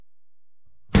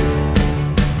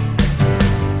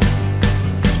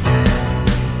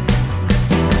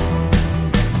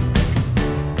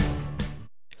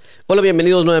Hola,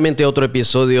 bienvenidos nuevamente a otro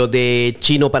episodio de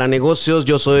Chino para Negocios.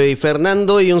 Yo soy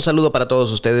Fernando y un saludo para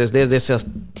todos ustedes desde esas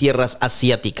tierras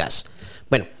asiáticas.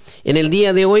 Bueno, en el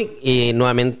día de hoy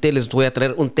nuevamente les voy a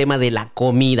traer un tema de la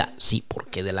comida. Sí,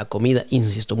 porque de la comida,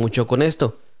 insisto mucho con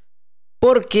esto.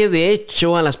 Porque de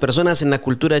hecho a las personas en la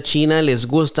cultura china les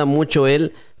gusta mucho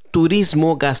el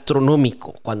turismo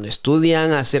gastronómico. Cuando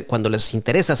cuando les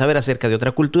interesa saber acerca de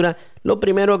otra cultura, lo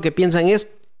primero que piensan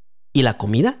es, ¿y la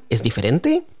comida es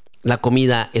diferente? ¿La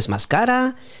comida es más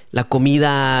cara? ¿La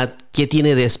comida qué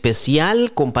tiene de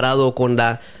especial comparado con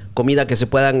la comida que se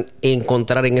puedan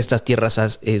encontrar en estas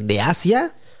tierras de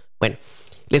Asia? Bueno,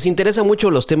 les interesan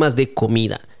mucho los temas de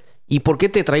comida. ¿Y por qué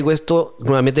te traigo esto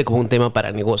nuevamente como un tema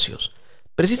para negocios?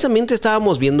 Precisamente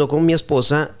estábamos viendo con mi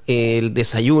esposa el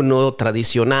desayuno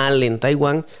tradicional en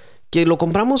Taiwán, que lo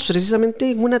compramos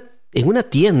precisamente en una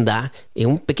tienda, en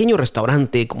un pequeño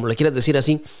restaurante, como le quieras decir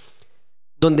así,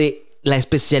 donde la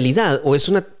especialidad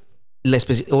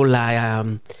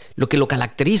lo que lo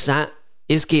caracteriza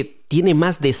es que tiene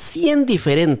más de 100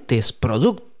 diferentes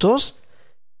productos.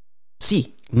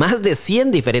 Sí, más de 100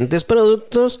 diferentes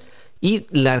productos y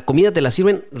la comida te la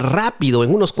sirven rápido,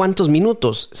 en unos cuantos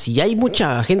minutos. Si hay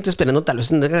mucha gente esperando, tal vez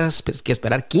tendrás que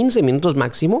esperar 15 minutos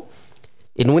máximo.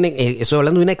 Estoy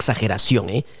hablando de una exageración,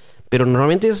 pero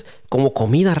normalmente es como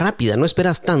comida rápida, no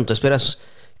esperas tanto, esperas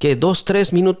que 2,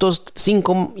 3 minutos,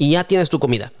 5 y ya tienes tu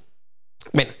comida.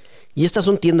 Bueno, y estas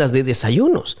son tiendas de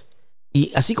desayunos.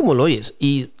 Y así como lo oyes,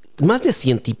 y más de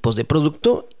 100 tipos de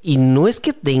producto, y no es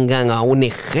que tengan a un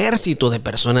ejército de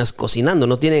personas cocinando,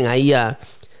 no tienen ahí a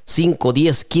 5,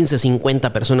 10, 15,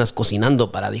 50 personas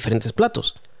cocinando para diferentes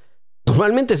platos.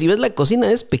 Normalmente si ves la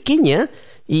cocina es pequeña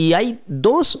y hay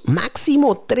 2,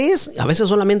 máximo 3, a veces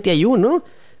solamente hay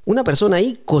una persona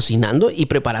ahí cocinando y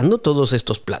preparando todos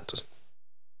estos platos.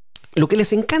 Lo que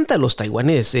les encanta a los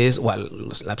taiwaneses o a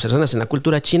las personas en la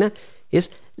cultura china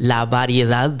es la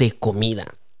variedad de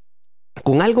comida.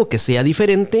 Con algo que sea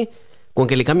diferente, con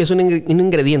que le cambies un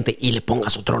ingrediente y le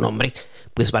pongas otro nombre,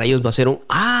 pues para ellos va a ser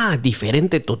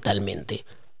diferente totalmente.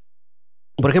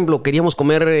 Por ejemplo, queríamos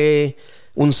comer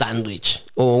un sándwich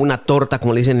o una torta,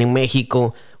 como le dicen en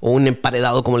México, o un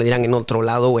emparedado, como le dirán en otro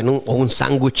lado, o un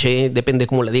sándwich, depende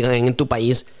cómo le digan en tu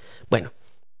país. Bueno,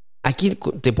 aquí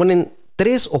te ponen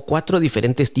 3 o 4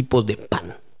 diferentes tipos de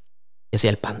pan. Ya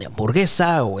sea el pan de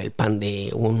hamburguesa, o el pan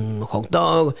de un hot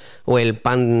dog, o el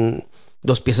pan,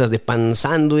 2 piezas de pan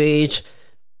sándwich,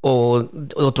 o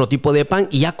otro tipo de pan.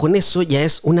 Y ya con eso ya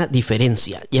es una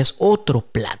diferencia, ya es otro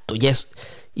plato,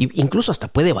 incluso hasta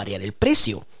puede variar el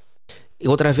precio. Y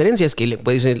otra diferencia es que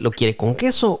lo quiere con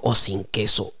queso o sin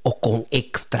queso, o con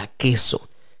extra queso.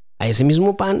 A ese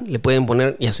mismo pan le pueden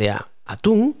poner ya sea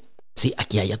atún. Sí,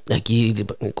 aquí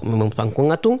comemos pan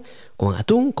con atún,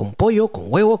 con pollo, con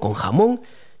huevo, con jamón,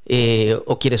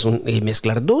 o quieres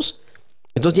mezclar 2.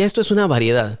 Entonces ya esto es una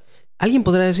variedad. Alguien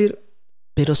podrá decir,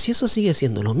 pero si eso sigue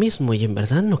siendo lo mismo y en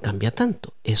verdad no cambia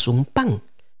tanto, es un pan.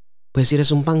 Puedes decir,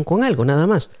 es un pan con algo, nada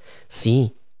más.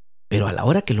 Sí, pero a la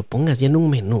hora que lo pongas ya en un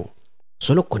menú,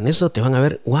 solo con eso te van a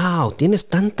ver, wow, tienes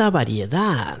tanta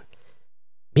variedad.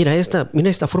 Mira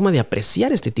esta forma de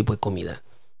apreciar este tipo de comida.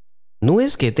 No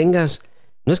es que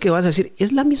vas a decir,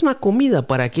 es la misma comida,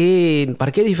 ¿para qué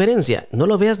diferencia? No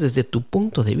lo veas desde tu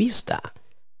punto de vista.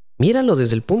 Míralo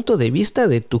desde el punto de vista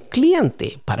de tu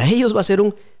cliente. Para ellos va a ser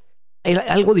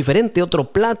algo diferente,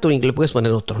 otro plato, y que le puedes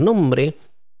poner otro nombre.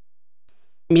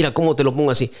 Mira cómo te lo pongo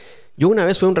así. Yo una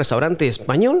vez fui a un restaurante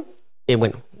español,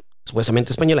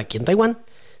 supuestamente español aquí en Taiwán,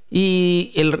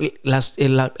 y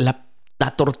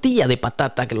la tortilla de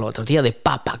patata, la tortilla de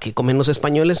papa que comen los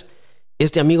españoles,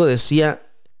 este amigo decía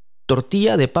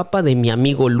tortilla de papa de mi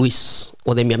amigo Luis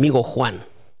o de mi amigo Juan,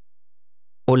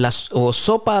 o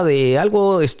sopa de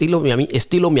algo estilo mi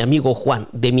amigo Juan,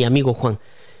 de mi amigo Juan.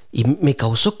 Y me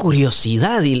causó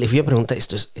curiosidad y le fui a preguntar,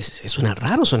 ¿esto suena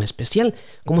raro, suena especial?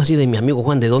 ¿Cómo así de mi amigo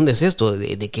Juan? ¿De dónde es esto?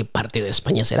 ¿De qué parte de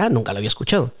España será? Nunca lo había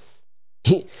escuchado.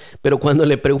 Pero cuando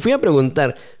fui a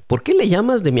preguntar, ¿por qué le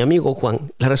llamas de mi amigo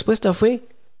Juan? La respuesta fue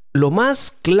lo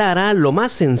más clara, lo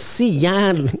más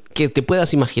sencilla que te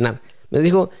puedas imaginar. Me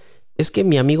dijo, es que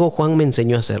mi amigo Juan me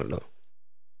enseñó a hacerlo.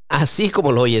 Así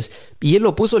como lo oyes. Y él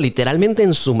lo puso literalmente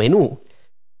en su menú.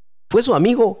 Fue su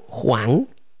amigo Juan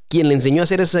quien le enseñó a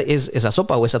hacer esa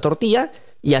sopa o esa tortilla,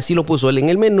 y así lo puso él en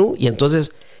el menú, y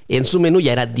entonces en su menú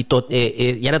ya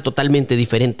era totalmente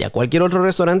diferente a cualquier otro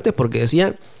restaurante, porque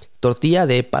decía tortilla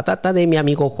de patata de mi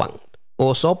amigo Juan,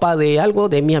 o sopa de algo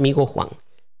de mi amigo Juan.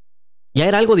 Ya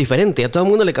era algo diferente, a todo el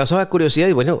mundo le causaba curiosidad,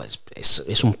 y bueno,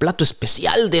 es un plato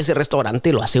especial de ese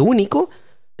restaurante, lo hace único,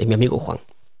 de mi amigo Juan.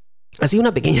 Así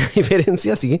una pequeña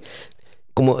diferencia, sí.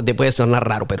 como te puede sonar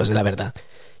raro, pero es la verdad.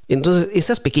 Entonces,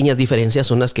 esas pequeñas diferencias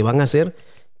son las que van a hacer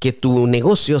que tu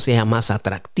negocio sea más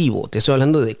atractivo. Te estoy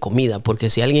hablando de comida, porque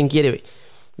si alguien quiere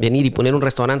venir y poner un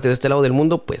restaurante de este lado del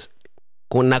mundo, pues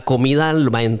con la comida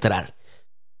va a entrar.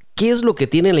 ¿Qué es lo que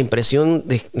tiene la impresión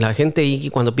de la gente ahí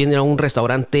cuando viene a un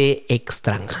restaurante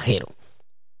extranjero?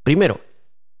 Primero,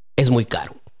 es muy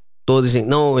caro. Todos dicen,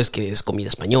 no, es que es comida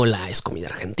española, es comida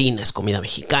argentina, es comida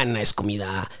mexicana, es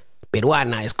comida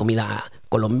peruana, es comida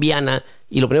colombiana.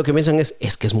 Y lo primero que piensan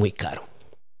es que es muy caro.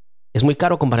 ¿Es muy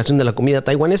caro a comparación de la comida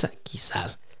taiwanesa?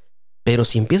 Quizás. Pero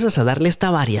si empiezas a darle esta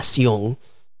variación,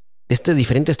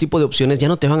 diferentes tipos de opciones, ya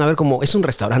no te van a ver como es un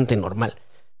restaurante normal.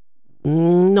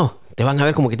 No, te van a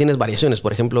ver como que tienes variaciones.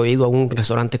 Por ejemplo, he ido a un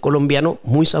restaurante colombiano,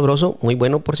 muy sabroso, muy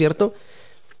bueno, por cierto.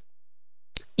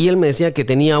 Y él me decía que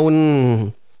tenía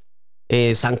un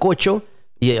sancocho.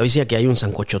 Y decía que hay un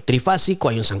sancocho trifásico,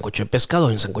 hay un sancocho de pescado,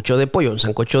 hay un sancocho de pollo, un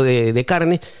sancocho de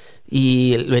carne.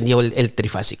 Y él vendía el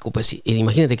trifásico. Pues sí,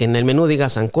 imagínate que en el menú diga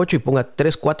sancocho y ponga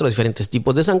 3, 4 diferentes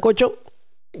tipos de sancocho.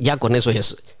 Ya con eso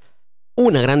es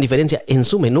una gran diferencia en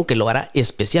su menú que lo hará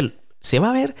especial. Se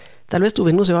va a ver, tal vez tu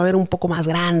menú se va a ver un poco más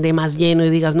grande, más lleno y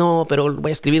digas, no, pero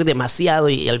voy a escribir demasiado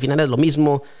y al final es lo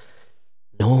mismo.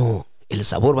 No, el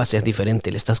sabor va a ser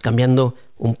diferente. Le estás cambiando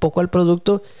un poco al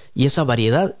producto y esa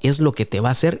variedad es lo que te va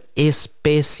a hacer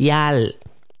especial.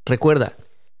 Recuerda,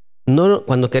 no,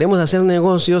 cuando queremos hacer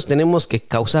negocios tenemos que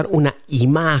causar una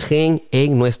imagen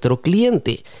en nuestro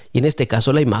cliente. Y en este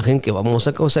caso la imagen que vamos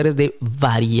a causar es de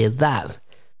variedad.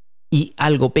 Y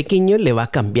algo pequeño le va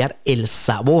a cambiar el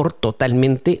sabor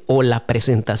totalmente o la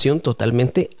presentación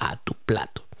totalmente a tu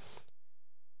plato.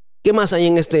 ¿Qué más hay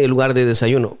en este lugar de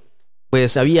desayuno?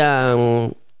 Pues había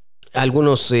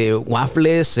algunos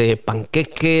waffles,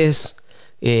 panqueques,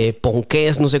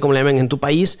 ponqués, no sé cómo le llaman en tu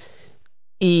país.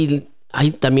 Y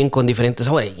hay también con diferentes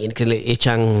sabores, que le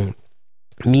echan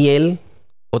miel,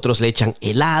 otros le echan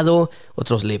helado,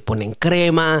 otros le ponen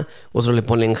crema, otros le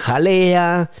ponen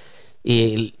jalea,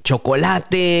 el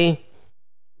chocolate,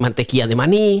 mantequilla de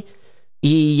maní.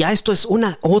 Y ya esto es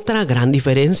una otra gran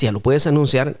diferencia. Lo puedes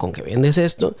anunciar con que vendes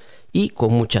esto y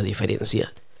con mucha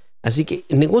diferencia. Así que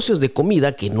negocios de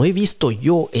comida que no he visto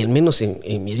yo, al menos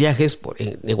en mis viajes,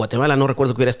 de Guatemala no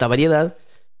recuerdo que hubiera esta variedad,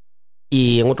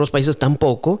 y en otros países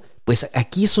tampoco, pues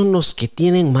aquí son los que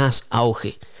tienen más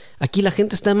auge. Aquí la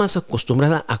gente está más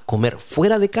acostumbrada a comer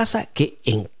fuera de casa que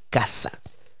en casa.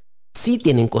 Sí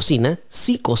tienen cocina,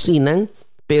 sí cocinan,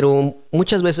 pero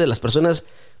muchas veces las personas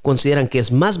consideran que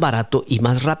es más barato y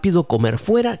más rápido comer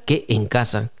fuera que en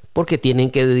casa, porque tienen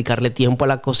que dedicarle tiempo a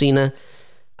la cocina,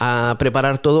 a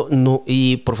preparar todo. No,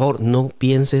 y por favor, no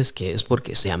pienses que es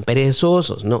porque sean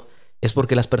perezosos, no. Es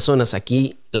porque las personas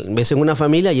aquí, ves en una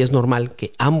familia y es normal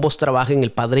que ambos trabajen,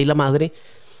 el padre y la madre,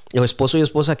 o esposo y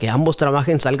esposa, que ambos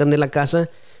trabajen, salgan de la casa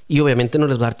y obviamente no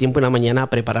les va a dar tiempo en la mañana a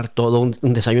preparar todo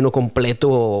un desayuno completo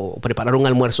o preparar un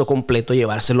almuerzo completo y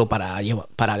llevárselo para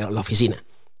la oficina.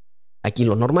 Aquí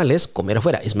lo normal es comer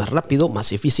afuera, es más rápido,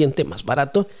 más eficiente, más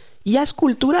barato y ya es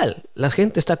cultural. La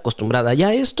gente está acostumbrada ya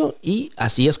a esto y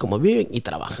así es como viven y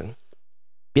trabajan.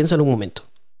 Piénsalo un momento.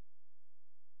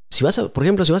 Por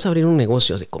ejemplo, si vas a abrir un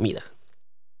negocio de comida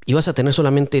y vas a tener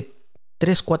solamente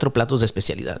 3, 4 platos de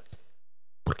especialidad,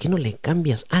 ¿por qué no le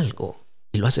cambias algo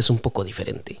y lo haces un poco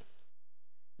diferente?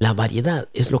 La variedad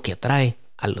es lo que atrae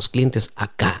a los clientes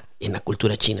acá en la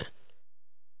cultura china.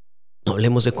 No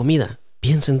hablemos de comida.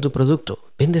 Piensa en tu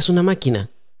producto. Vendes una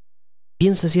máquina.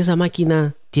 Piensa si esa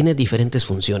máquina tiene diferentes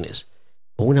funciones,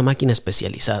 o una máquina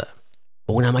especializada,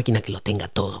 o una máquina que lo tenga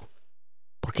todo.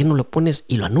 ¿Por qué no lo pones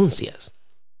y lo anuncias?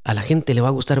 A la gente le va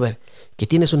a gustar ver que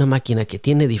tienes una máquina que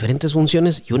tiene diferentes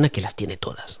funciones y una que las tiene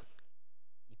todas.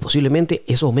 Posiblemente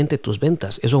eso aumente tus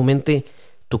ventas, eso aumente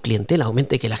tu clientela,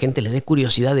 aumente que la gente le dé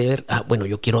curiosidad de ver, bueno,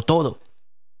 yo quiero todo.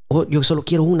 O yo solo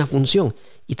quiero una función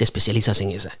y te especializas en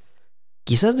esa.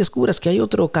 Quizás descubras que hay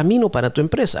otro camino para tu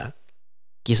empresa.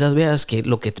 Quizás veas que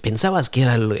lo que pensabas que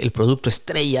era el producto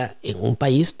estrella en un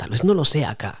país, tal vez no lo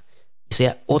sea acá y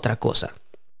sea otra cosa.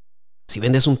 Si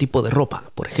vendes un tipo de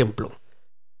ropa, por ejemplo,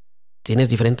 tienes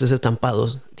diferentes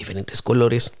estampados, diferentes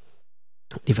colores,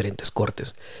 diferentes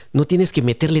cortes. No tienes que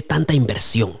meterle tanta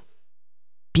inversión.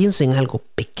 Piensa en algo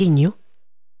pequeño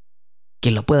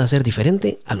que lo pueda hacer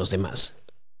diferente a los demás.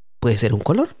 Puede ser un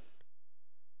color,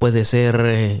 puede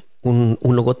ser un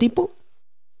logotipo,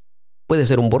 puede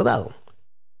ser un bordado,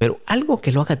 pero algo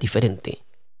que lo haga diferente.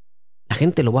 La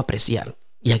gente lo va a apreciar.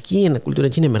 Y aquí en la cultura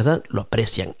china en verdad lo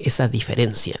aprecian, esa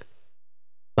diferencia.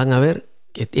 Van a ver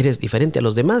que eres diferente a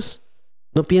los demás.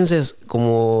 No pienses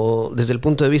como desde el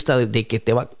punto de vista de que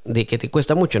te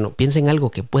cuesta mucho, no. Piensa en algo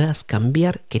que puedas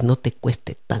cambiar que no te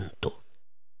cueste tanto.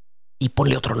 y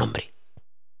ponle otro nombre.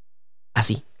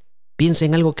 Así. Piensa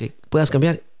en algo que puedas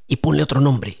cambiar y ponle otro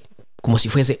nombre, como si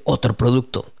fuese otro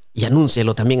producto. Y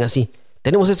anúncialo también así.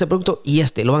 Tenemos este producto y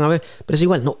lo van a ver, pero es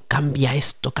igual. No, cambia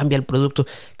esto, cambia el producto,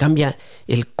 cambia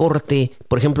el corte.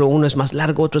 Por ejemplo, uno es más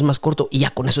largo, otro es más corto y ya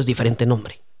con eso es diferente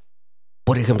nombre.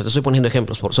 Por ejemplo, te estoy poniendo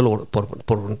ejemplos solo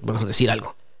por decir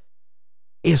algo.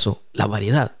 Eso, la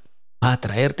variedad, va a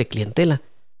atraerte clientela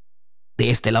de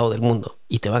este lado del mundo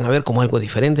y te van a ver como algo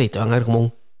diferente y te van a ver como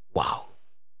un wow.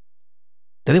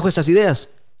 Te dejo estas ideas.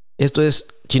 Esto es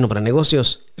Chino para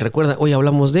Negocios. Recuerda, hoy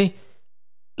hablamos de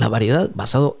la variedad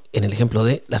basado en el ejemplo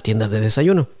de las tiendas de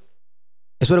desayuno.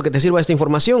 Espero que te sirva esta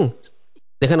información.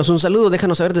 Déjanos un saludo,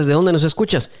 déjanos saber desde dónde nos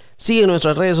escuchas. Sigue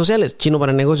nuestras redes sociales, Chino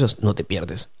para Negocios, no te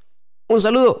pierdes. Un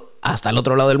saludo, hasta el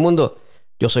otro lado del mundo.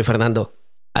 Yo soy Fernando.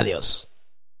 Adiós.